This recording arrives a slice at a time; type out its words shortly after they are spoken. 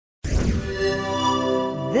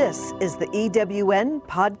This is the EWN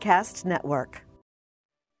Podcast Network.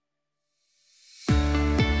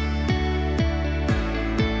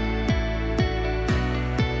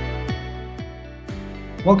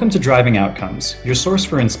 Welcome to Driving Outcomes, your source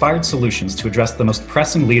for inspired solutions to address the most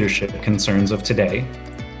pressing leadership concerns of today.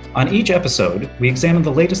 On each episode, we examine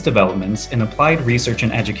the latest developments in applied research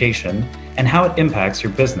and education and how it impacts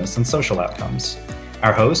your business and social outcomes.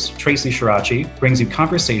 Our host, Tracy Shirachi, brings you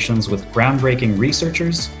conversations with groundbreaking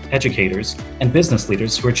researchers, educators, and business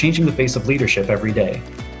leaders who are changing the face of leadership every day.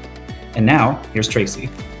 And now, here's Tracy.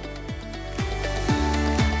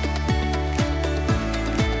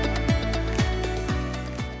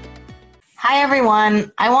 Hi,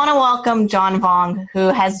 everyone. I want to welcome John Vong, who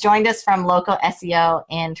has joined us from Local SEO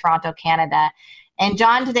in Toronto, Canada. And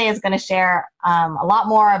John today is going to share a lot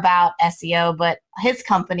more about SEO, but his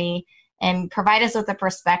company, and provide us with a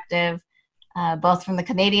perspective, both from the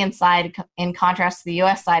Canadian side in contrast to the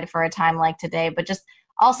US side for a time like today, but just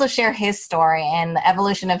also share his story and the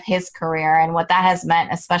evolution of his career and what that has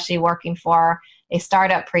meant, especially working for a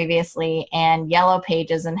startup previously and Yellow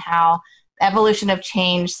Pages, and how the evolution of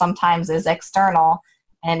change sometimes is external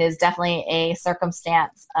and is definitely a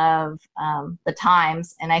circumstance of the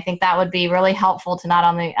times. And I think that would be really helpful to not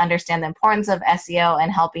only understand the importance of SEO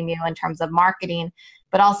and helping you in terms of marketing,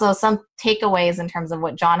 but also some takeaways in terms of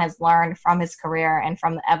what John has learned from his career and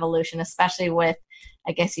from the evolution, especially with,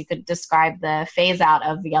 I guess you could describe the phase out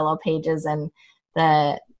of Yellow Pages and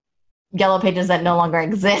the Yellow Pages that no longer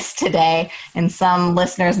exist today. And some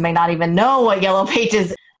listeners may not even know what Yellow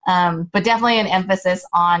Pages, but definitely an emphasis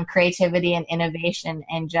on creativity and innovation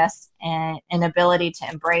and just an ability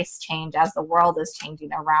to embrace change as the world is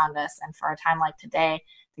changing around us. And for a time like today,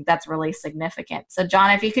 I think that's really significant. So John,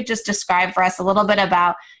 if you could just describe for us a little bit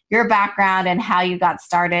about your background and how you got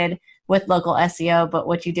started with local SEO, but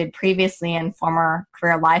what you did previously in former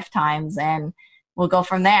career lifetimes, and we'll go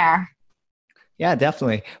from there. Yeah,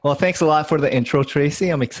 definitely. Well, thanks a lot for the intro, Tracy.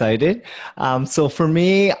 I'm excited. So for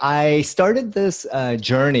me, I started this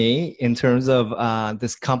journey in terms of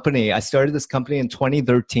this company. I started this company in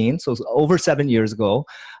 2013, so over 7 years ago.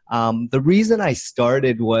 The reason I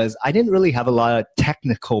started was I didn't really have a lot of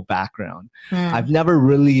technical background. I've never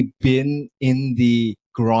really been in the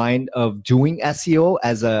grind of doing SEO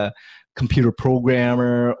as a computer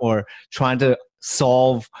programmer or trying to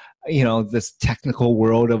solve this technical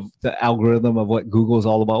world of the algorithm of what Google's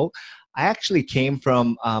all about. I actually came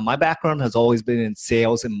from, my background has always been in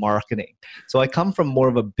sales and marketing. So I come from more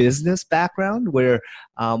of a business background where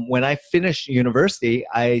when I finished university,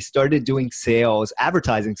 I started doing sales,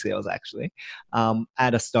 advertising sales actually,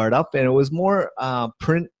 at a startup. And it was more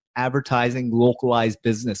print advertising, localized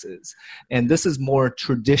businesses. And this is more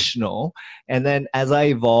traditional. And then as I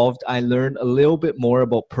evolved, I learned a little bit more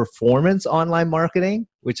about performance online marketing,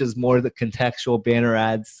 which is more the contextual banner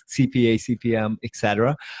ads, CPA, CPM,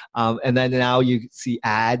 etc. And then now you see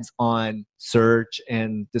ads on search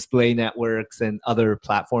and display networks and other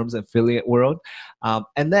platforms, affiliate world.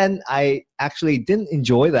 And then I actually didn't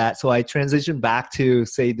enjoy that. So I transitioned back to,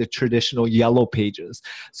 say, the traditional Yellow Pages.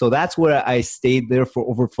 So that's where I stayed there for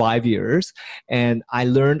over 5 years. And I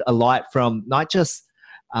learned a lot from not just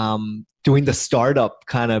doing the startup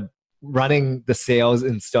kind of running the sales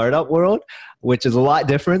in startup world, which is a lot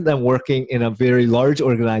different than working in a very large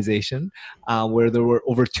organization where there were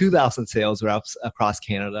over 2,000 sales reps across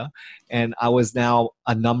Canada. And I was now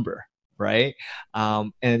a number, right?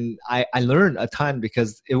 And I learned a ton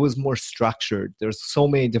because it was more structured. There's so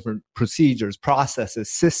many different procedures,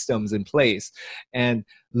 processes, systems in place. And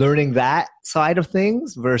learning that side of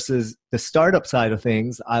things versus the startup side of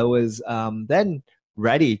things, I was then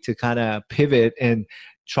ready to kind of pivot and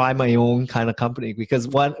try my own kind of company. Because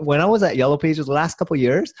when I was at Yellow Pages the last couple of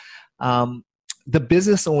years, the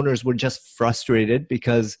business owners were just frustrated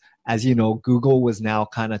because, as you know, Google was now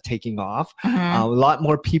kind of taking off. A lot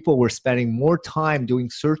more people were spending more time doing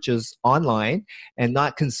searches online and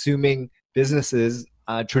not consuming businesses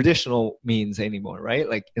traditional means anymore, right?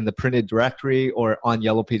 Like in the printed directory or on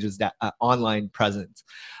Yellow Pages online presence.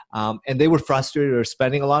 And they were frustrated or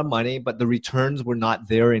spending a lot of money, but the returns were not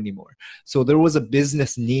there anymore. So there was a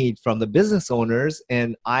business need from the business owners,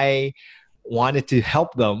 and I wanted to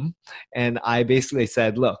help them. And I basically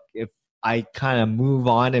said, look, if I kind of move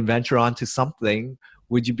on and venture on to something,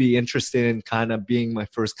 would you be interested in kind of being my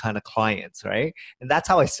first kind of clients, right? And that's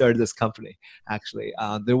how I started this company, actually.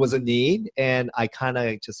 There was a need, and I kind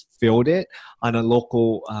of just filled it on a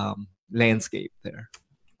local landscape there.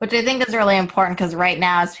 Which I think is really important because right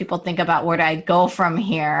now, as people think about where do I go from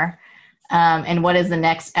here, and what is the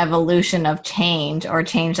next evolution of change or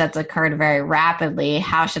change that's occurred very rapidly?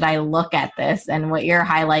 How should I look at this? And what you're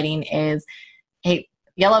highlighting is, hey,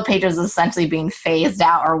 Yellow Pages is essentially being phased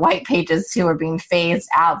out, or White Pages too are being phased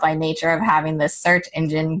out by nature of having this search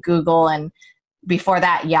engine, Google, and before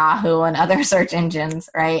that, Yahoo and other search engines,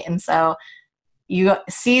 right? And so you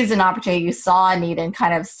seized an opportunity, you saw a need and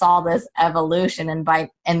kind of saw this evolution, and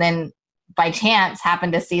then by chance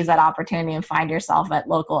happened to seize that opportunity and find yourself at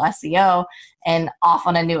local SEO and off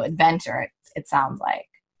on a new adventure, it sounds like.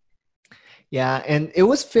 Yeah, and it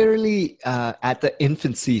was fairly at the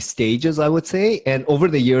infancy stages, I would say. And over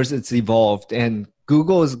the years, it's evolved. And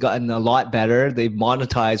Google has gotten a lot better. They've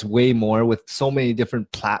monetized way more with so many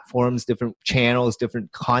different platforms, different channels,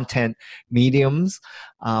 different content mediums.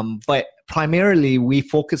 But primarily, we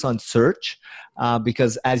focus on search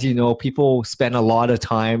because, as you know, people spend a lot of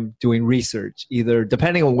time doing research, either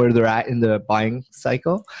depending on where they're at in the buying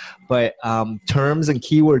cycle. But terms and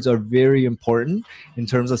keywords are very important in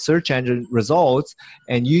terms of search engine results.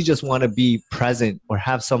 And you just want to be present or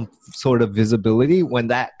have some sort of visibility when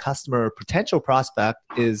that customer or potential prospect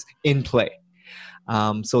is in play.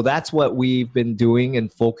 So that's what we've been doing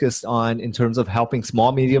and focused on in terms of helping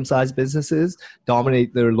small, medium-sized businesses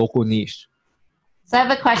dominate their local niche. So I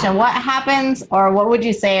have a question. What happens, or what would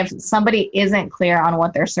you say if somebody isn't clear on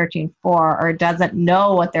what they're searching for or doesn't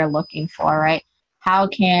know what they're looking for, right? How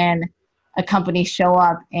can a company show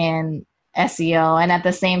up in SEO? And at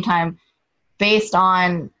the same time, based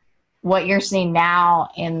on what you're seeing now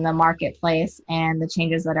in the marketplace and the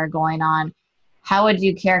changes that are going on, how would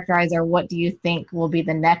you characterize, or what do you think will be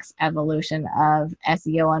the next evolution of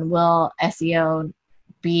SEO? And will SEO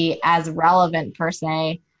be as relevant per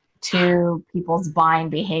se to people's buying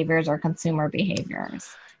behaviors or consumer behaviors?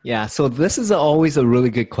 Yeah, so this is always a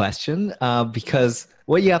really good question because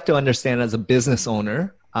what you have to understand as a business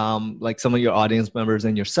owner, like some of your audience members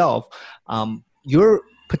and yourself, your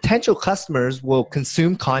potential customers will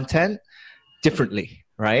consume content differently,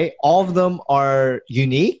 right? All of them are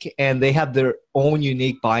unique and they have their own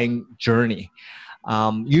unique buying journey.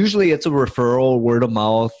 Usually it's a referral, word of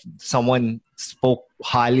mouth, someone spoke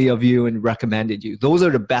highly of you and recommended you. Those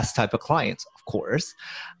are the best type of clients, of course.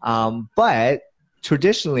 But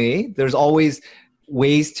traditionally, there's always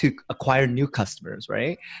ways to acquire new customers,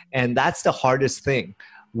 right? And that's the hardest thing.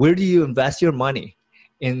 Where do you invest your money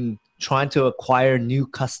in trying to acquire new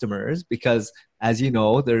customers? Because as you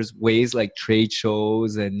know, there's ways like trade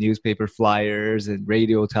shows and newspaper flyers and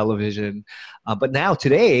radio, television. But now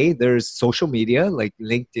today, there's social media like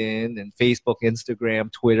LinkedIn and Facebook,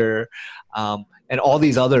 Instagram, Twitter, and all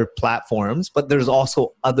these other platforms. But there's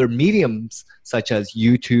also other mediums such as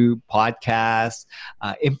YouTube, podcasts,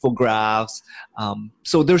 infographics.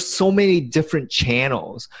 So there's so many different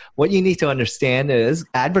channels. What you need to understand is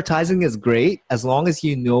advertising is great as long as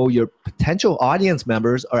you know your potential audience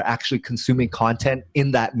members are actually consuming content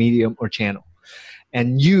in that medium or channel.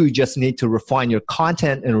 And you just need to refine your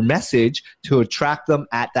content and message to attract them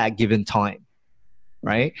at that given time,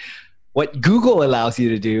 right? What Google allows you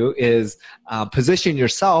to do is position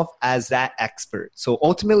yourself as that expert. So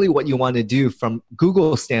ultimately what you want to do from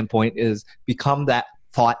Google's standpoint is become that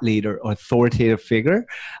thought leader or authoritative figure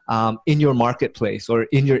in your marketplace or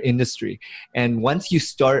in your industry. And once you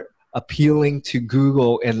start appealing to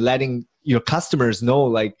Google and letting your customers know,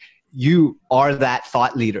 like, you are that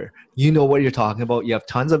thought leader. You know what you're talking about. You have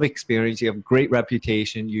tons of experience. You have great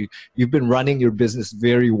reputation. You've been running your business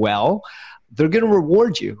very well. They're going to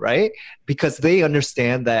reward you, right? Because they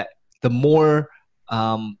understand that the more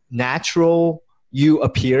natural you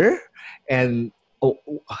appear, and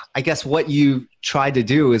I guess what you try to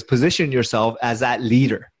do is position yourself as that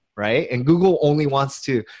leader, right? And Google only wants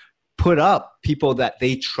to put up people that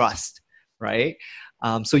they trust, right?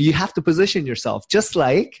 So you have to position yourself just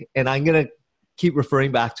like, and I'm going to keep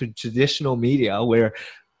referring back to traditional media where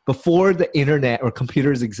before the internet or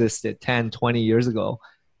computers existed 10, 20 years ago,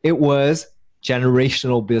 it was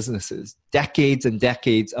generational businesses, decades and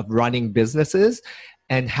decades of running businesses.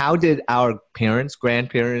 And how did our parents,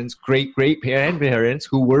 grandparents, great-great-grandparents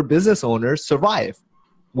who were business owners survive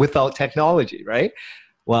without technology, right?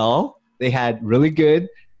 Well, they had really good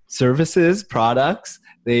services, products.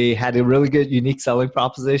 They had a really good unique selling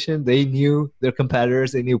proposition. They knew their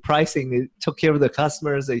competitors. They knew pricing. They took care of their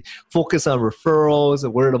customers. They focused on referrals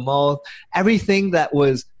and word of mouth, everything that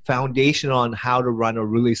was foundation on how to run a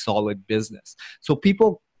really solid business. So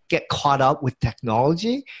people get caught up with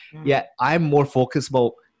technology, yet I'm more focused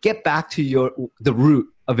about get back to the root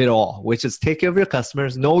of it all, which is take care of your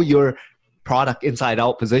customers, know your product inside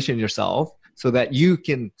out, position yourself, so that you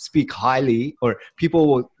can speak highly or people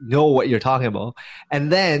will know what you're talking about.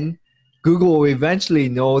 And then Google will eventually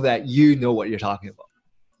know that you know what you're talking about.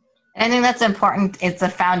 I think that's important. It's the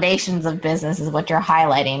foundations of business is what you're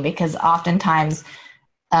highlighting, because oftentimes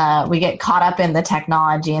we get caught up in the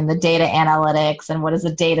technology and the data analytics and what does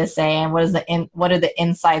the data say and what do the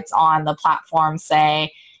insights on the platform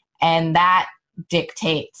say, and that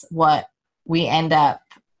dictates what we end up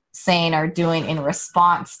saying or doing in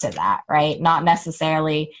response to that, right? Not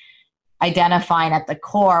necessarily identifying at the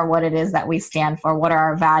core what it is that we stand for, what are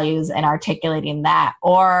our values, and articulating that.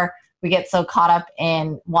 Or we get so caught up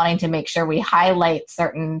in wanting to make sure we highlight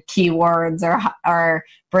certain keywords or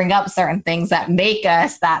bring up certain things that make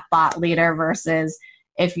us that thought leader, versus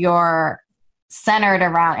if you're centered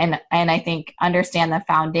around and I think understand the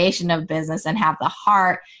foundation of business and have the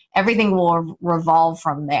heart, everything will revolve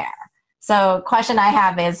from there. So question I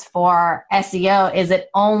have is for SEO, is it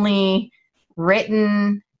only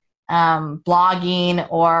written blogging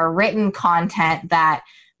or written content that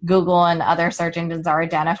Google and other search engines are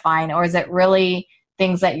identifying, or is it really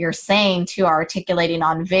things that you're saying to articulating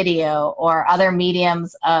on video or other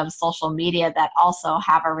mediums of social media that also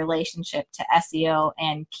have a relationship to SEO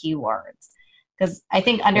and keywords? Because I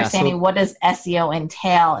think understanding what does SEO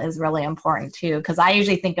entail is really important too, because I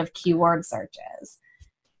usually think of keyword searches.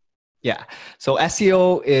 Yeah. So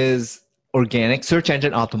SEO is organic search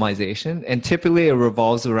engine optimization, and typically it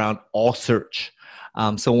revolves around all search.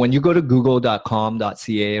 So when you go to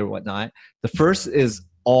google.com.ca or whatnot, the first is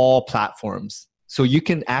all platforms. So you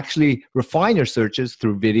can actually refine your searches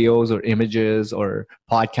through videos or images or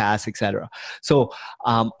podcasts, etc. So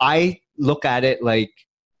I look at it like,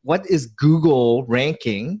 what is Google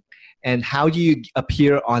ranking and how do you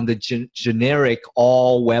appear on the generic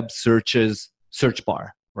all web searches search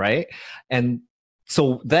bar, right? And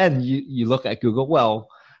so then you look at Google, well,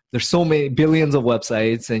 there's so many billions of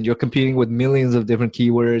websites and you're competing with millions of different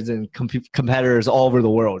keywords and competitors all over the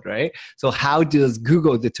world, right? So how does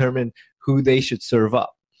Google determine who they should serve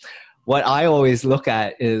up? What I always look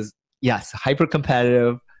at is, yes, hyper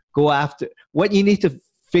competitive, go after. What you need to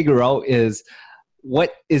figure out is,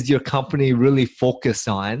 what is your company really focused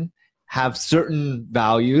on? Have certain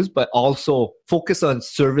values, but also focus on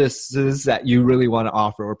services that you really want to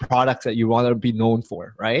offer or products that you want to be known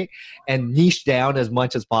for, right? And niche down as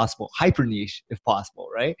much as possible, hyper niche if possible,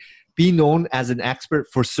 right? Be known as an expert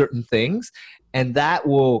for certain things, and that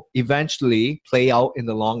will eventually play out in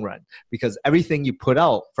the long run, because everything you put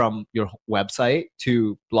out, from your website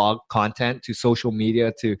to blog content to social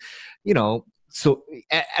media to, so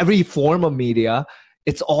every form of media,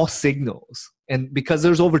 it's all signals. And because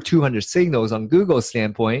there's over 200 signals on Google's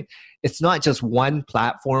standpoint, it's not just one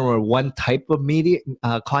platform or one type of media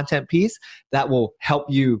content piece that will help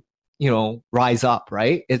you, rise up,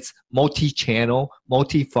 right? It's multi-channel,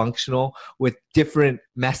 multifunctional with different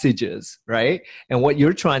messages, right? And what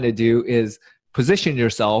you're trying to do is position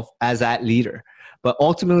yourself as that leader. But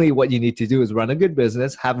ultimately what you need to do is run a good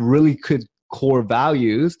business, have really good core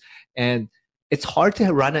values. And it's hard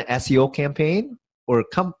to run an SEO campaign or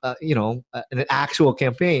an actual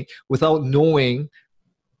campaign without knowing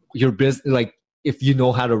your business, like if you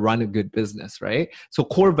know how to run a good business, right? So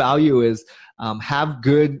core value is have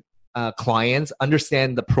good clients,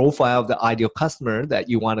 understand the profile of the ideal customer that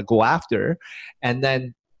you want to go after, and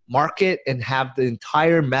then market and have the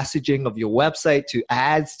entire messaging of your website to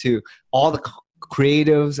ads to all the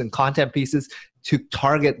creatives and content pieces to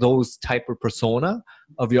target those type of persona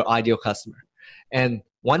of your ideal customer. And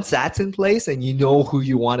once that's in place and you know who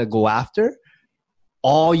you want to go after,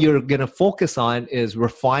 all you're going to focus on is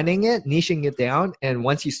refining it, niching it down. And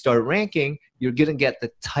once you start ranking, you're going to get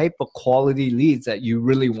the type of quality leads that you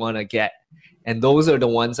really want to get. And those are the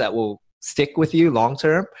ones that will stick with you long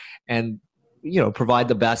term and, provide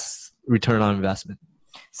the best return on investment.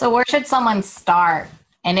 So where should someone start?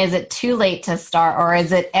 And is it too late to start, or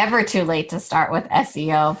is it ever too late to start with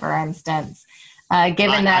SEO, for instance?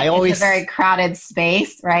 Given that it's a very crowded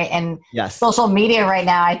space, right? And yes, social media right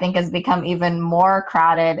now, I think, has become even more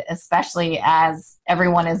crowded, especially as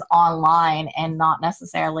everyone is online and not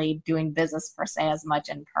necessarily doing business per se as much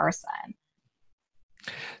in person.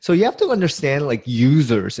 So you have to understand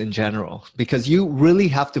users in general, because you really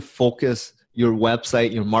have to focus your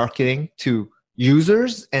website, your marketing to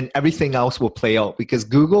users, and everything else will play out, because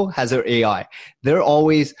Google has their AI. They're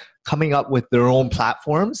always coming up with their own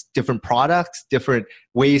platforms, different products, different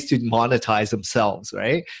ways to monetize themselves,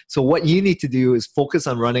 right? So what you need to do is focus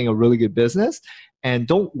on running a really good business and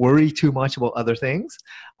don't worry too much about other things.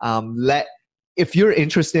 If you're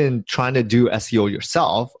interested in trying to do SEO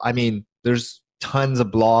yourself, there's tons of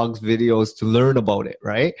blogs, videos to learn about it,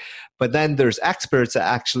 right? But then there's experts that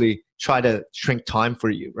actually try to shrink time for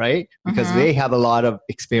you, right? Because they have a lot of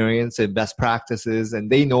experience and best practices, and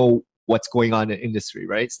they know what's going on in the industry,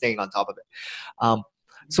 right? Staying on top of it.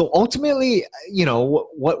 So ultimately,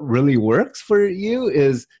 what really works for you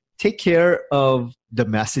is take care of the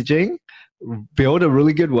messaging, build a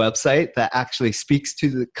really good website that actually speaks to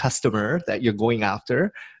the customer that you're going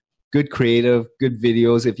after, good creative, good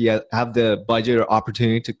videos if you have the budget or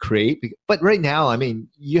opportunity to create. But right now, I mean,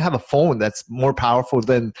 you have a phone that's more powerful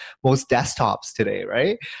than most desktops today,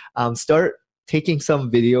 right? Start taking some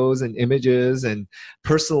videos and images and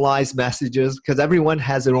personalized messages, because everyone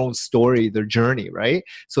has their own story, their journey, right?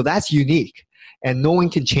 So that's unique and no one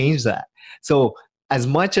can change that. So as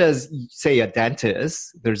much as, say, a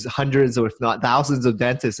dentist, there's hundreds or if not thousands of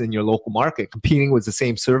dentists in your local market competing with the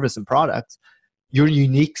same service and products, you're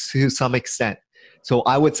unique to some extent. So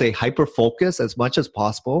I would say hyper-focus as much as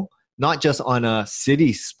possible, not just on a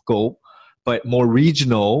city scope, but more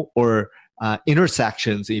regional or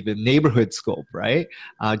intersections, even neighborhood scope, right?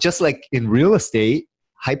 Just like in real estate,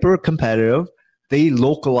 hyper-competitive, they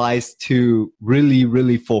localize to really,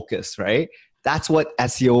 really focus, right? That's what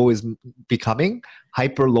SEO is becoming,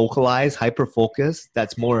 hyper-localized, hyper-focused,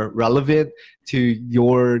 that's more relevant to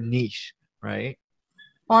your niche, right?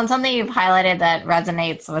 Well, and something you've highlighted that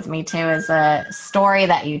resonates with me too is a story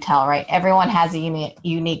that you tell, right? Everyone has a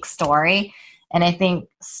unique story. And I think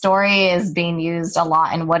story is being used a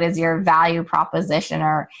lot in what is your value proposition,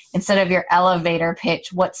 or instead of your elevator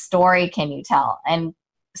pitch, what story can you tell? And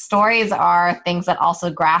stories are things that also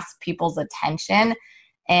grasp people's attention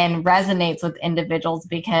and resonates with individuals,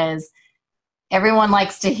 because everyone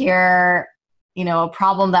likes to hear, a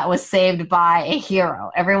problem that was saved by a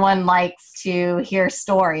hero. Everyone likes to hear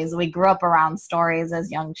stories. We grew up around stories as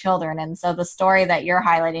young children. And so the story that you're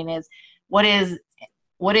highlighting is what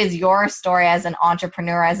is your story as an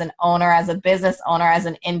entrepreneur, as an owner, as a business owner, as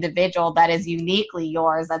an individual that is uniquely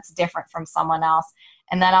yours, that's different from someone else.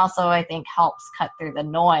 And that also, I think, helps cut through the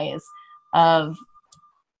noise of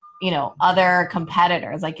other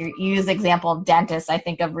competitors. Like you use the example of dentists, I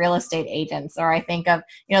think of real estate agents, or I think of,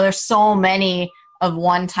 there's so many of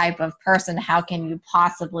one type of person. How can you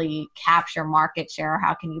possibly capture market share?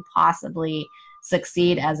 How can you possibly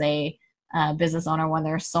succeed as a business owner when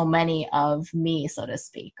there's so many of me, so to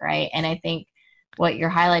speak, right? And I think what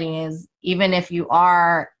you're highlighting is, even if you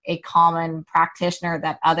are a common practitioner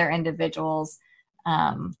that other individuals,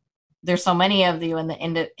 there's so many of you in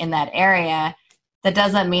that area, that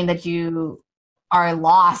doesn't mean that you are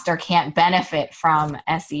lost or can't benefit from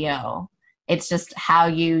SEO. It's just how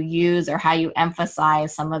you use or how you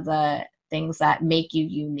emphasize some of the things that make you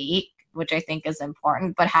unique, which I think is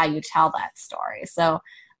important, but how you tell that story. So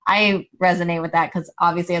I resonate with that, because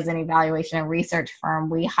obviously as an evaluation and research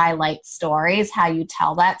firm, we highlight stories, how you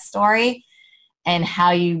tell that story, and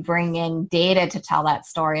how you bring in data to tell that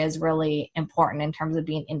story is really important in terms of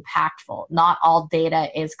being impactful. Not all data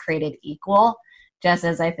is created equal. Just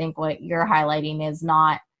as I think what you're highlighting is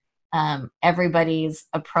not everybody's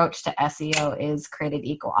approach to SEO is created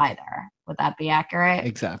equal either. Would that be accurate?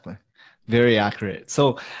 Exactly. Very accurate.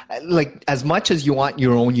 So like, as much as you want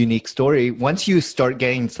your own unique story, once you start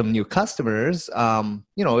getting some new customers,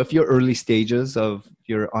 if you're early stages of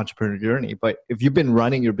your entrepreneur journey, but if you've been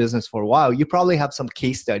running your business for a while, you probably have some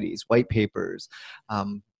case studies, white papers,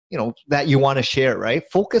 that you want to share, right?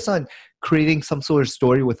 Focus on creating some sort of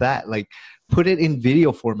story with that. Like, put it in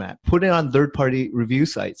video format, put it on third-party review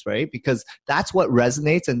sites, right? Because that's what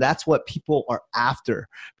resonates and that's what people are after.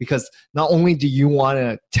 Because not only do you want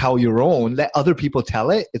to tell your own, let other people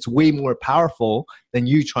tell it. It's way more powerful than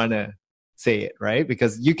you trying to say it, right?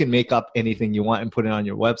 Because you can make up anything you want and put it on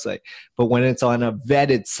your website. But when it's on a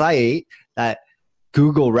vetted site that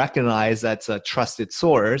Google recognizes that's a trusted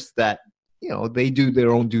source, that they do their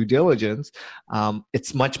own due diligence,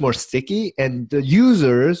 it's much more sticky, and the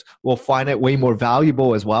users will find it way more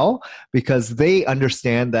valuable as well, because they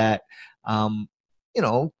understand that,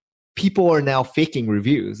 people are now faking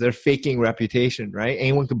reviews. They're faking reputation, right?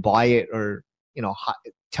 Anyone can buy it or,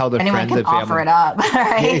 tell their anyone friends and can family. offer it up,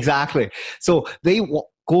 right? Yeah, exactly. So they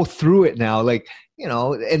go through it now, like,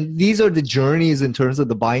 and these are the journeys in terms of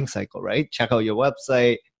the buying cycle, right? Check out your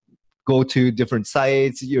website, go to different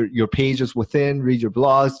sites, your pages within, read your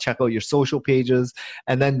blogs, check out your social pages,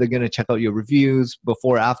 and then they're going to check out your reviews,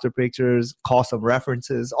 before, after pictures, call some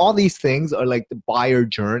references. All these things are like the buyer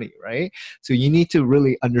journey, right? So you need to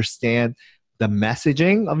really understand the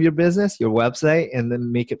messaging of your business, your website, and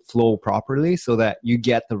then make it flow properly so that you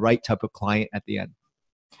get the right type of client at the end.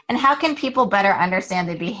 And how can people better understand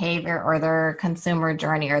the behavior or their consumer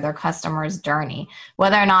journey or their customer's journey,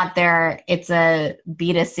 whether or not it's a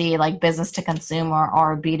B2C, like business to consumer,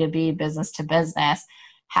 or B2B, business to business?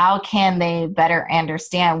 How can they better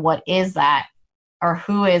understand what is that, or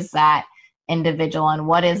who is that individual, and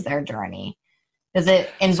what is their journey? Does it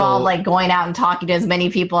involve like going out and talking to as many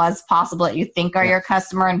people as possible that you think are your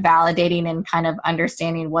customer, and validating and kind of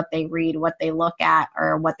understanding what they read, what they look at,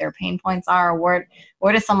 or what their pain points are? Where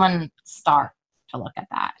does someone start to look at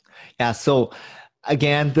that? Yeah. So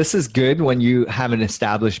again, this is good when you have an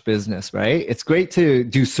established business, right? It's great to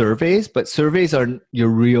do surveys, but surveys are your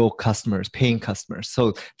real customers, paying customers.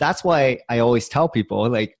 So that's why I always tell people,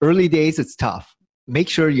 like, early days, it's tough. Make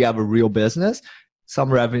sure you have a real business,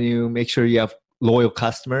 some revenue, make sure you have loyal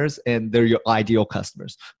customers, and they're your ideal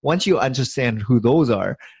customers. Once you understand who those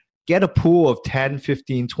are, get a pool of 10,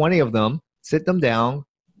 15, 20 of them, sit them down,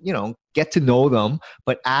 get to know them,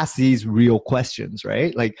 but ask these real questions,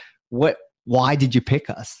 right? Like, why did you pick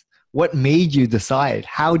us? What made you decide?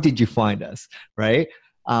 How did you find us, right?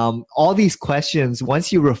 All these questions,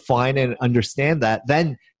 once you refine and understand that,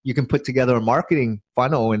 then you can put together a marketing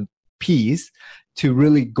funnel and piece to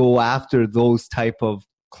really go after those type of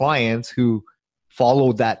clients who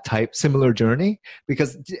follow that similar journey,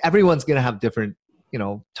 because everyone's going to have different,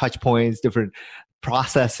 touch points, different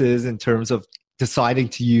processes in terms of deciding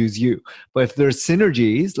to use you. But if there's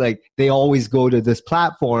synergies, like they always go to this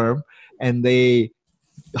platform and they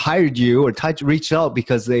hired you or reached out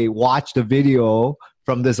because they watched a video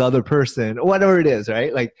from this other person or whatever it is,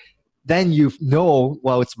 right? Like, then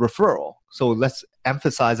well, it's referral. So let's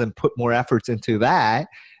emphasize and put more efforts into that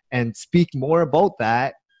and speak more about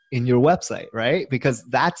that in your website, right? Because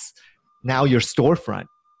that's now your storefront,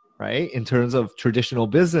 right? In terms of traditional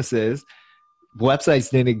businesses, websites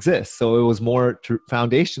didn't exist. So it was more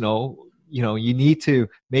foundational. You need to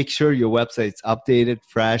make sure your website's updated,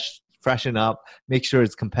 freshen up, make sure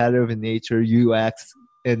it's competitive in nature, UX,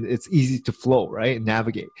 and it's easy to flow, right? And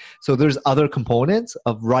navigate. So there's other components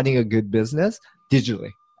of running a good business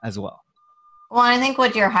digitally as well. Well, I think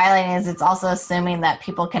what you're highlighting is it's also assuming that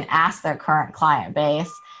people can ask their current client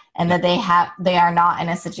base, and that they are not in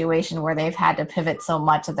a situation where they've had to pivot so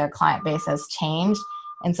much that their client base has changed.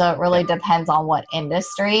 And so it really depends on what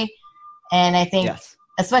industry. And I think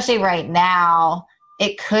especially right now,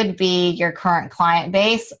 it could be your current client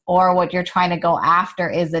base, or what you're trying to go after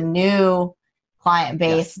is a new client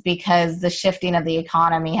base, because the shifting of the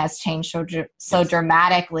economy has changed so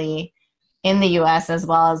dramatically in the US as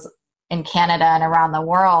well as in Canada and around the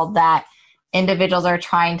world, that individuals are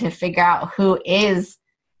trying to figure out who is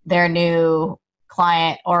their new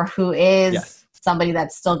client, or who is somebody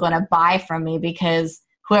that's still going to buy from me, because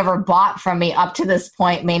whoever bought from me up to this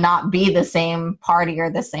point may not be the same party or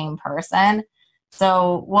the same person.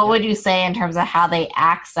 So what would you say in terms of how they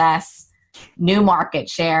access new market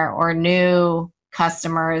share or new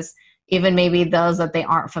customers, even maybe those that they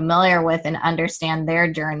aren't familiar with, and understand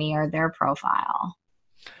their journey or their profile?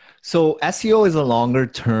 So SEO is a longer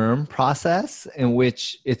term process in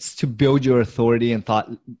which it's to build your authority and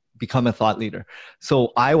become a thought leader.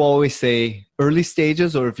 So I will always say early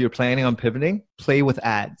stages, or if you're planning on pivoting, play with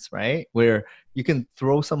ads, right? Where you can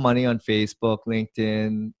throw some money on Facebook,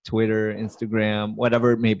 LinkedIn, Twitter, Instagram,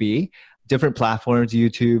 whatever it may be, different platforms,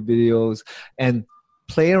 YouTube videos, and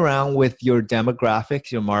play around with your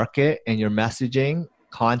demographics, your market, and your messaging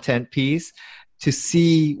content piece to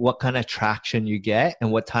see what kind of traction you get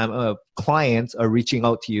and what type of clients are reaching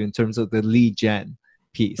out to you in terms of the lead gen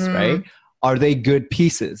piece, right? Are they good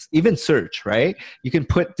pieces? Even search, right? You can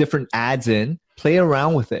put different ads in, play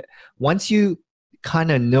around with it. Once you kind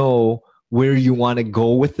of know where you want to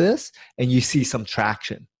go with this and you see some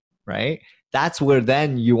traction, right? That's where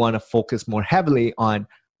then you want to focus more heavily on,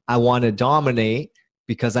 I want to dominate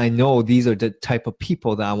because I know these are the type of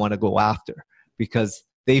people that I want to go after, because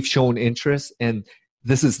they've shown interest and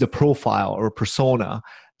this is the profile or persona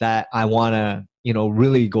that I want to,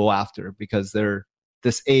 really go after, because they're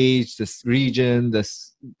this age, this region,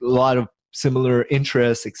 this a lot of similar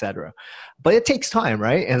interests, etc. But it takes time,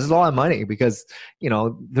 right? And it's a lot of money because,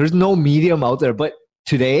 there's no medium out there. But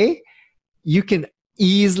today you can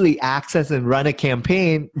easily access and run a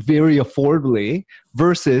campaign very affordably,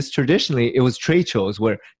 versus traditionally it was trade shows,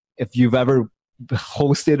 where if you've ever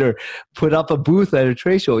hosted or put up a booth at a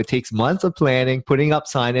trade show, it takes months of planning, putting up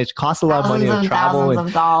signage, costs a lot of money on travel, thousands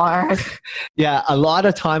of dollars. Yeah, a lot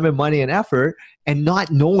of time and money and effort, and not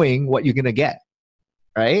knowing what you're going to get,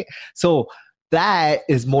 right? So that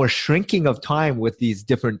is more shrinking of time with these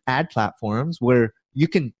different ad platforms, where you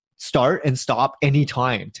can start and stop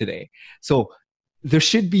anytime today. So there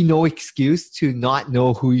should be no excuse to not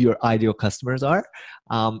know who your ideal customers are.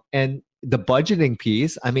 And the budgeting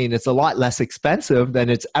piece, I mean, it's a lot less expensive than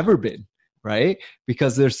it's ever been, right?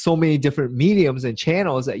 Because there's so many different mediums and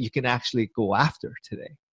channels that you can actually go after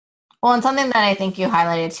today. Well, and something that I think you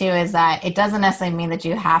highlighted too is that it doesn't necessarily mean that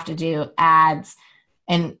you have to do ads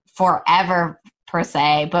and forever per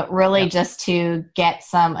se, but really just to get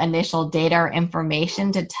some initial data or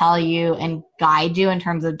information to tell you and guide you in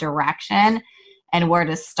terms of direction and where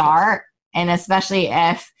to start. And especially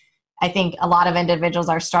if I think a lot of individuals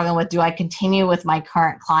are struggling with, do I continue with my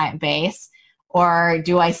current client base or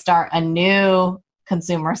do I start a new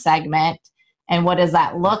consumer segment? And what does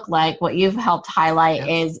that look like? What you've helped highlight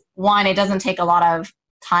is, one, it doesn't take a lot of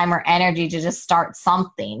time or energy to just start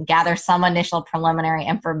something, gather some initial preliminary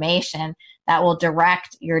information that will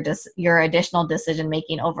direct your additional decision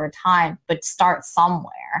making over time, but start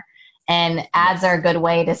somewhere. And ads are a good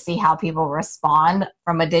way to see how people respond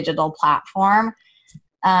from a digital platform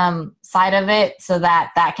side of it, so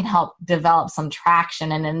that can help develop some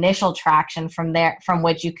traction and initial traction from there, from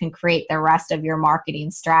which you can create the rest of your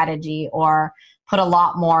marketing strategy or put a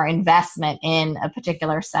lot more investment in a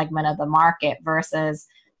particular segment of the market versus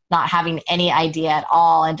not having any idea at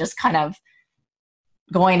all and just kind of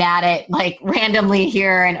going at it like randomly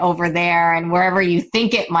here and over there and wherever you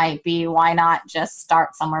think it might be. Why not just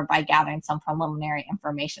start somewhere by gathering some preliminary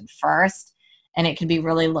information first? And it can be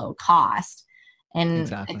really low cost. And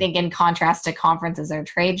exactly. I think in contrast to conferences or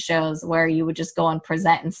trade shows where you would just go and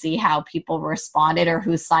present and see how people responded or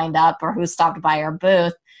who signed up or who stopped by our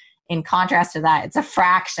booth, in contrast to that, it's a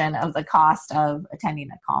fraction of the cost of attending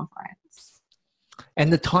a conference.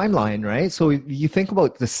 And the timeline, right? So you think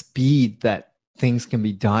about the speed that things can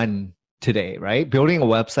be done today, right? Building a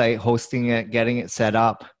website, hosting it, getting it set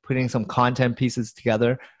up, putting some content pieces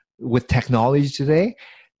together with technology today.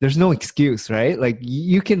 There's no excuse, right? Like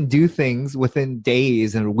you can do things within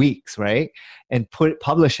days and weeks, right? And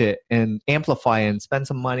publish it and amplify and spend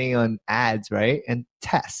some money on ads, right? And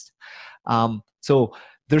test. So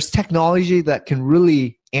there's technology that can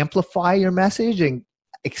really amplify your message and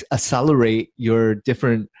accelerate your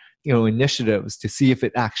different, initiatives to see if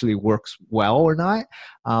it actually works well or not.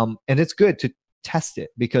 And it's good to test it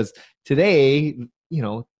because today,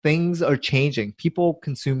 things are changing. People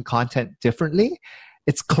consume content differently.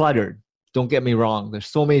 It's cluttered. Don't get me wrong. There's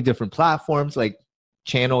so many different platforms like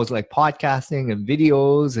channels like podcasting and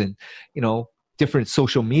videos and, different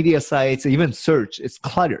social media sites, even search. It's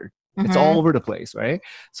cluttered. Mm-hmm. It's all over the place, right?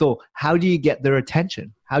 So how do you get their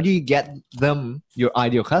attention? How do you get them, your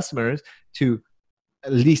ideal customers, to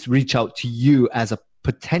at least reach out to you as a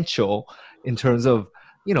potential in terms of,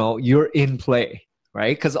 you're in play,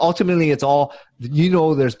 right? Because ultimately it's all,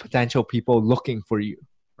 there's potential people looking for you.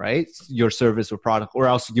 Right? Your service or product, or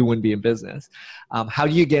else you wouldn't be in business. How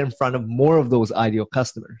do you get in front of more of those ideal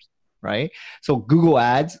customers? Right? So Google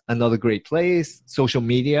Ads, another great place. Social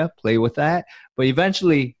media, play with that. But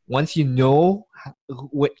eventually, once you know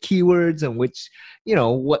what keywords and which,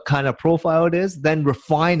 what kind of profile it is, then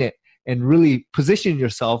refine it and really position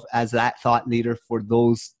yourself as that thought leader for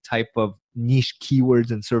those type of niche keywords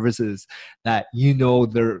and services that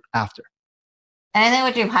they're after. And I think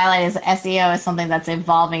what you've highlighted is SEO is something that's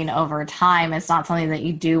evolving over time. It's not something that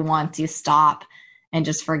you do want to stop and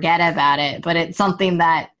just forget about it, but it's something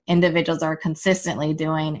that individuals are consistently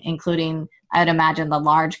doing, including, I would imagine, the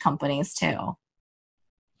large companies too.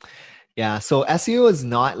 Yeah, so SEO is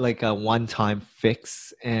not like a one-time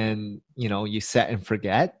fix and, you set and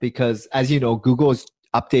forget because, as you know, Google is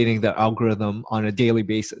updating their algorithm on a daily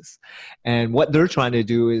basis. And what they're trying to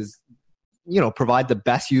do is, provide the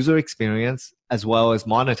best user experience as well as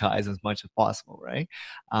monetize as much as possible, right?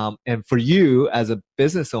 And for you as a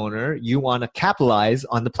business owner, you want to capitalize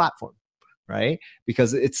on the platform, right?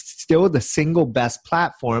 Because it's still the single best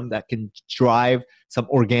platform that can drive some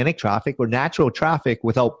organic traffic or natural traffic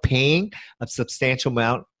without paying a substantial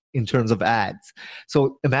amount in terms of ads.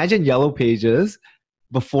 So imagine Yellow Pages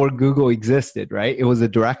before Google existed, right? It was a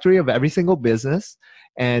directory of every single business.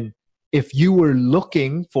 And if you were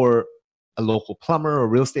looking for a local plumber or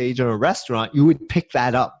real estate agent or a restaurant, you would pick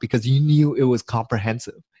that up because you knew it was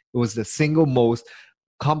comprehensive. It was the single most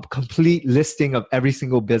complete listing of every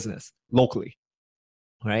single business locally,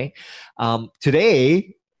 right?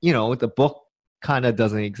 Today, the book kind of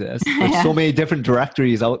doesn't exist. There's so many different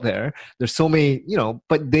directories out there. There's so many,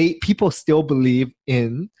 but people still believe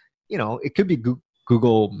in, it could be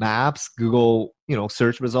Google Maps, Google,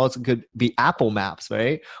 search results. It could be Apple Maps,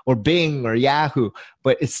 right? Or Bing or Yahoo,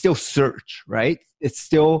 but it's still search, right? It's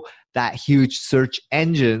still that huge search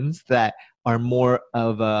engines that are more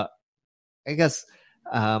of a, I guess,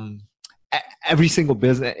 every single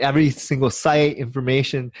business, every single site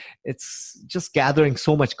information. It's just gathering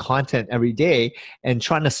so much content every day and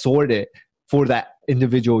trying to sort it for that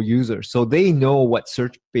individual user. So they know what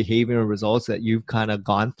search behavior and results that you've kind of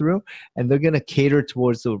gone through, and they're going to cater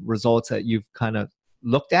towards the results that you've kind of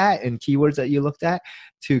looked at and keywords that you looked at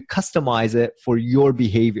to customize it for your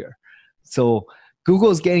behavior. So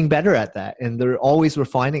Google's getting better at that, and they're always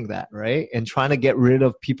refining that, right? And trying to get rid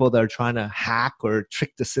of people that are trying to hack or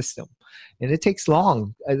trick the system. And it takes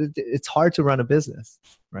long. It's hard to run a business,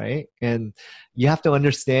 right? And you have to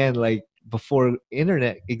understand, like, before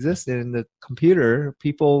internet existed in the computer,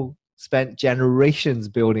 people spent generations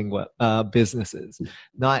building businesses,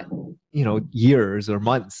 not, years or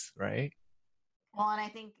months, right? Well, and I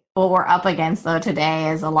think what we're up against though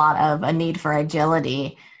today is a lot of a need for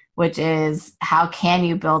agility, which is how can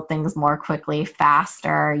you build things more quickly,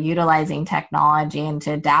 faster, utilizing technology and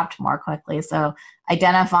to adapt more quickly. So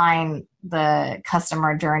identifying the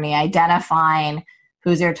customer journey, identifying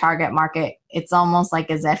who's your target market, it's almost like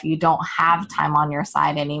as if you don't have time on your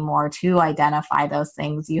side anymore to identify those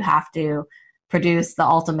things. You have to produce the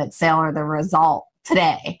ultimate sale or the result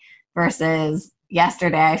today versus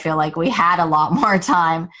yesterday. I feel like we had a lot more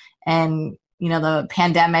time, and the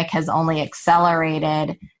pandemic has only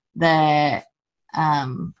accelerated the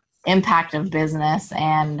impact of business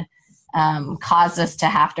and caused us to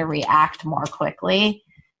have to react more quickly.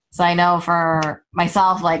 So I know for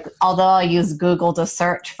myself, like, although I use Google to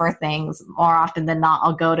search for things, more often than not,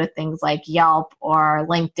 I'll go to things like Yelp or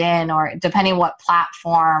LinkedIn, or depending what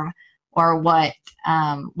platform or what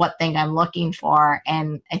thing I'm looking for.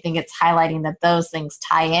 And I think it's highlighting that those things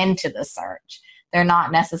tie into the search. They're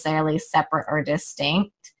not necessarily separate or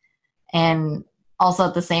distinct. And also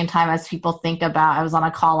at the same time, as people think about, I was on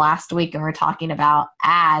a call last week and we're talking about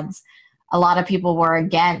ads. A lot of people were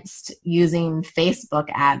against using Facebook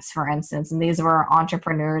ads, for instance, and these were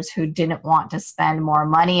entrepreneurs who didn't want to spend more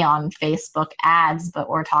money on Facebook ads, but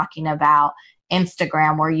we're talking about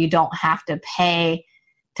Instagram, where you don't have to pay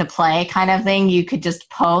to play kind of thing. You could just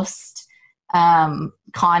post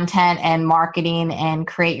content and marketing and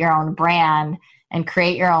create your own brand and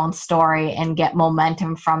create your own story and get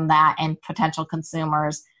momentum from that and potential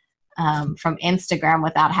consumers from Instagram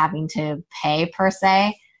without having to pay per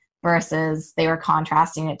se. Versus they were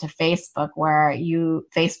contrasting it to Facebook, where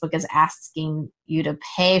Facebook is asking you to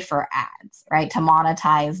pay for ads, right, to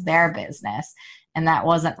monetize their business. And that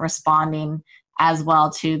wasn't responding as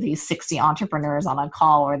well to these 60 entrepreneurs on a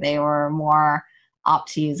call, where they were more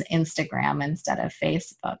opt to use Instagram instead of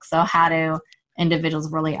Facebook. So how do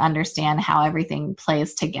individuals really understand how everything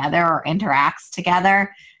plays together or interacts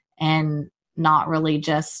together, and not really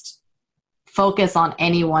just focus on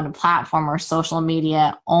any one platform or social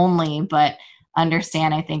media only, but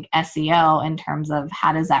understand, I think, SEO in terms of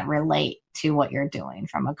how does that relate to what you're doing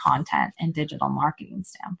from a content and digital marketing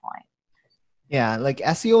standpoint? Yeah, like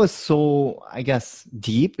SEO is so, I guess,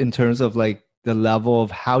 deep in terms of like the level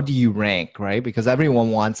of how do you rank, right? Because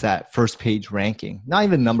everyone wants that first page ranking, not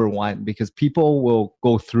even number one, because people will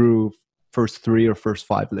go through first 3 or first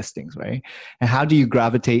 5 listings, right? And how do you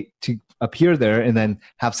gravitate to appear there and then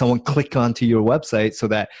have someone click onto your website so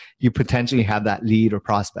that you potentially have that lead or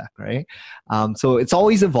prospect, right? So it's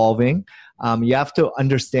always evolving. You have to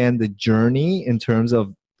understand the journey in terms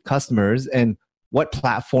of customers and what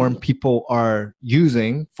platform people are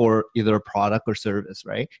using for either a product or service,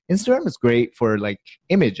 right? Instagram is great for like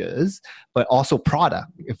images, but also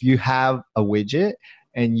product. If you have a widget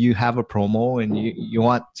and you have a promo and you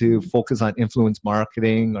want to focus on influence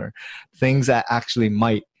marketing or things that actually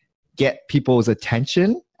might get people's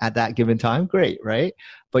attention at that given time, great, right?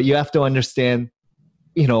 But you have to understand,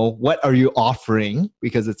 what are you offering,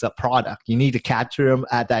 because it's a product. You need to capture them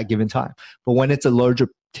at that given time. But when it's a larger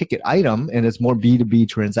ticket item and it's more B2B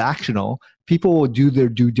transactional, people will do their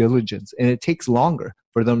due diligence, and it takes longer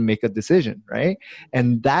for them to make a decision, right?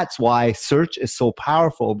 And that's why search is so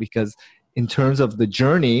powerful, because in terms of the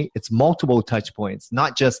journey, it's multiple touch points,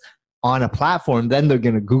 not just on a platform, then they're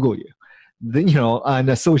going to Google you. Then, on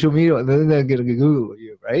a social media, then they're going to Google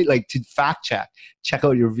you, right? Like to fact check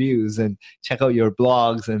out your views and check out your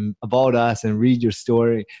blogs and about us and read your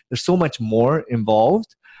story. There's so much more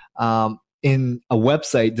involved in a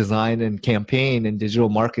website design and campaign and digital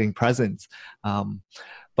marketing presence.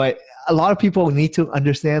 But a lot of people need to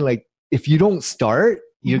understand, like, if you don't start,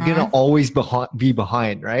 you're going to always be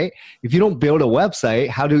behind, right? If you don't build a website,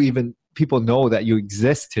 how do even people know that you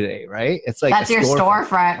exist today, right? It's like that's your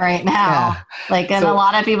storefront right now. Yeah. And a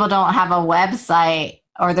lot of people don't have a website,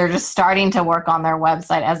 or they're just starting to work on their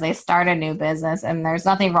website as they start a new business. And there's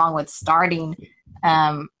nothing wrong with starting.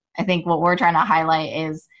 I think what we're trying to highlight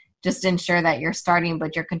is just ensure that you're starting,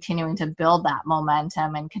 but you're continuing to build that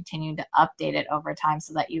momentum and continue to update it over time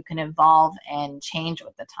so that you can evolve and change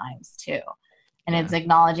with the times too. And it's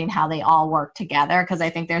acknowledging how they all work together, because I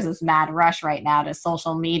think there's this mad rush right now to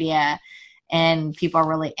social media and people are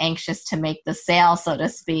really anxious to make the sale, so to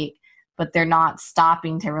speak, but they're not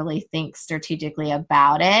stopping to really think strategically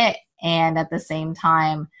about it. And at the same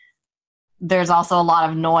time, there's also a lot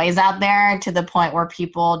of noise out there to the point where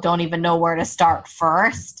people don't even know where to start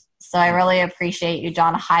first. So I really appreciate you,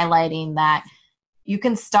 John, highlighting that you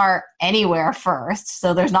can start anywhere first.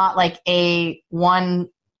 So there's not like a one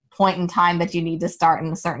point in time that you need to start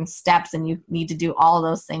in certain steps and you need to do all of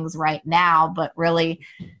those things right now, but really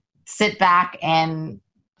sit back and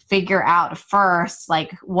figure out first,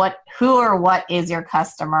 like who or what is your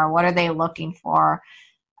customer? What are they looking for?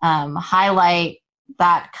 Highlight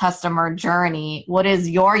that customer journey. What is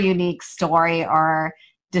your unique story or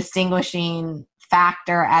distinguishing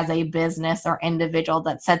factor as a business or individual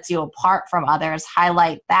that sets you apart from others?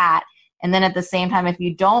 Highlight that. And then at the same time, if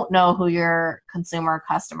you don't know who your consumer or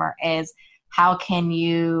customer is, how can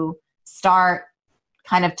you start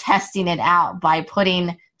kind of testing it out by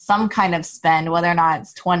putting some kind of spend, whether or not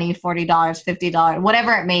it's $20, $40, $50,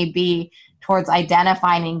 whatever it may be, towards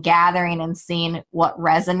identifying and gathering and seeing what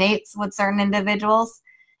resonates with certain individuals.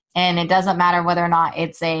 And it doesn't matter whether or not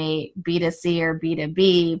it's a B2C or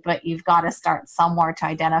B2B, but you've got to start somewhere to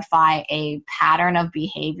identify a pattern of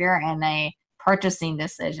behavior and a purchasing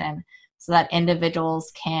decision so that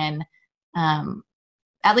individuals can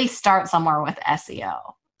at least start somewhere with SEO.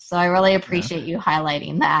 So I really appreciate you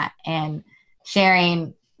highlighting that and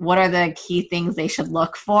sharing what are the key things they should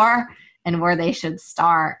look for and where they should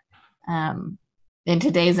start in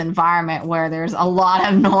today's environment where there's a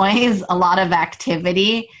lot of noise, a lot of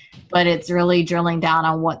activity, but it's really drilling down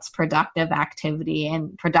on what's productive activity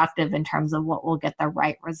and productive in terms of what will get the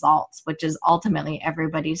right results, which is ultimately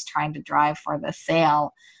everybody's trying to drive for the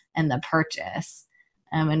sale and the purchase.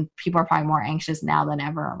 And people are probably more anxious now than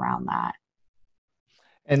ever around that.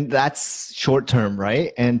 And that's short term,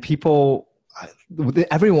 right? And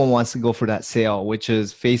everyone wants to go for that sale, which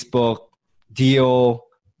is Facebook, deal,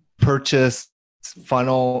 purchase,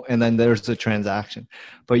 funnel, and then there's the transaction.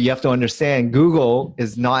 But you have to understand, Google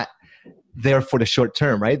is not there for the short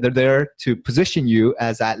term, right? They're there to position you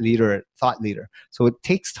as that leader, thought leader. So it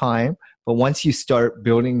takes time, but once you start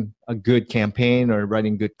building a good campaign or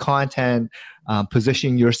writing good content,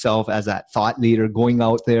 positioning yourself as that thought leader, going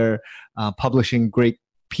out there, publishing great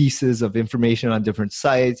pieces of information on different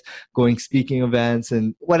sites, going speaking events,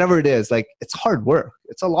 and whatever it is, like it's hard work.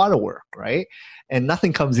 It's a lot of work, right? And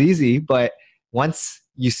nothing comes easy, but once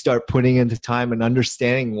you start putting into time and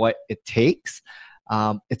understanding what it takes,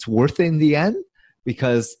 it's worth it in the end,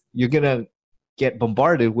 because you're going to get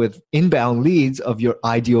bombarded with inbound leads of your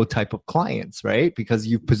ideal type of clients, right? Because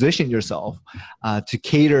you position yourself to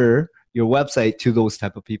cater your website to those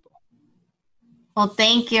type of people. Well,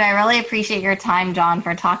 thank you. I really appreciate your time, John,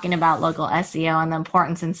 for talking about local SEO and the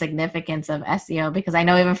importance and significance of SEO, because I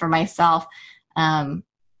know even for myself, I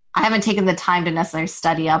haven't taken the time to necessarily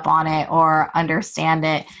study up on it or understand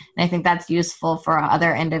it. And I think that's useful for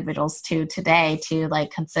other individuals too today to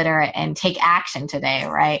like consider it and take action today,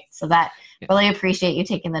 right? So that really appreciate you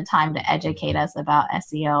taking the time to educate us about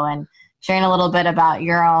SEO and sharing a little bit about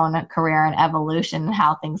your own career and evolution and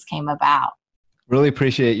how things came about. Really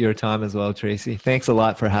appreciate your time as well, Tracy. Thanks a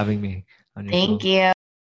lot for having me on your show. Thank you.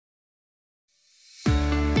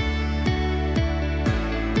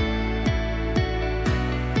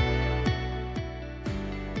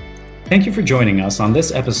 Thank you for joining us on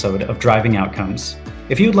this episode of Driving Outcomes.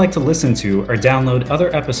 If you'd like to listen to or download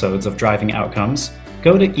other episodes of Driving Outcomes,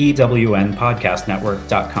 go to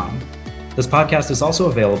ewnpodcastnetwork.com. This podcast is also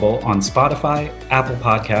available on Spotify, Apple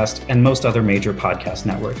Podcast, and most other major podcast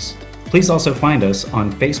networks. Please also find us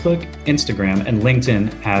on Facebook, Instagram, and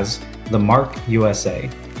LinkedIn as The Mark USA.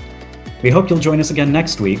 We hope you'll join us again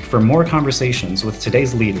next week for more conversations with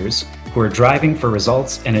today's leaders who are driving for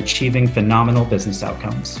results and achieving phenomenal business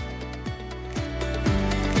outcomes.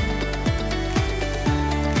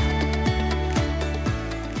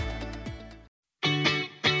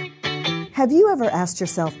 Have you ever asked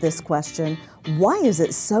yourself this question? Why is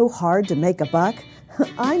it so hard to make a buck?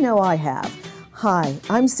 I know I have. Hi,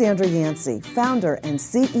 I'm Sandra Yancey, founder and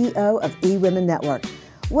CEO of eWomen Network.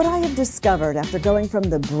 What I have discovered after going from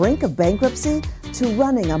the brink of bankruptcy to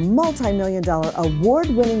running a multi-million-dollar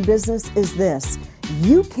award-winning business is this: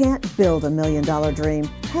 you can't build $1 million dream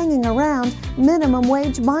hanging around minimum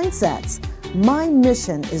wage mindsets. My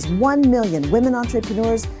mission is 1 million women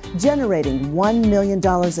entrepreneurs generating $1 million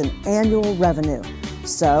in annual revenue.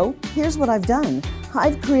 So here's what I've done.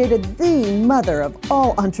 I've created the mother of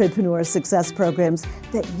all entrepreneur success programs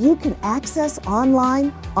that you can access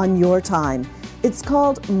online on your time. It's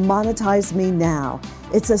called Monetize Me Now.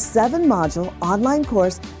 It's a 7-module online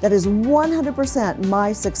course that is 100%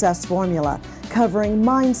 my success formula, covering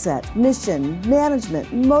mindset, mission,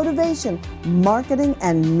 management, motivation, marketing,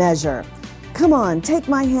 and measure. Come on, take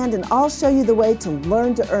my hand and I'll show you the way to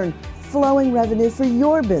learn to earn flowing revenue for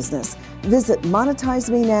your business. Visit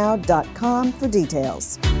monetizemenow.com for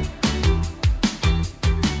details.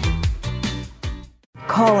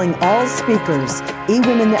 Calling all speakers,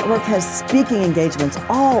 eWomen Network has speaking engagements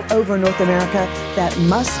all over North America that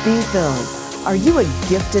must be filled. Are you a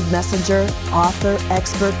gifted messenger, author,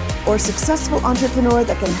 expert, or successful entrepreneur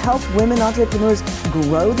that can help women entrepreneurs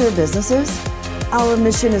grow their businesses? Our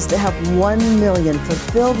mission is to help 1 million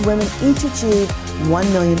fulfilled women each achieve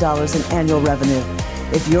 $1 million in annual revenue.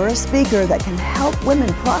 If you're a speaker that can help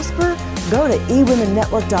women prosper, go to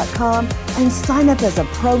eWomenNetwork.com and sign up as a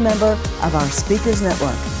pro member of our Speakers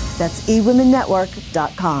Network. That's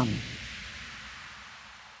eWomenNetwork.com.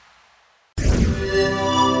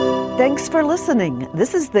 Thanks for listening.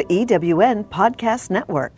 This is the EWN Podcast Network.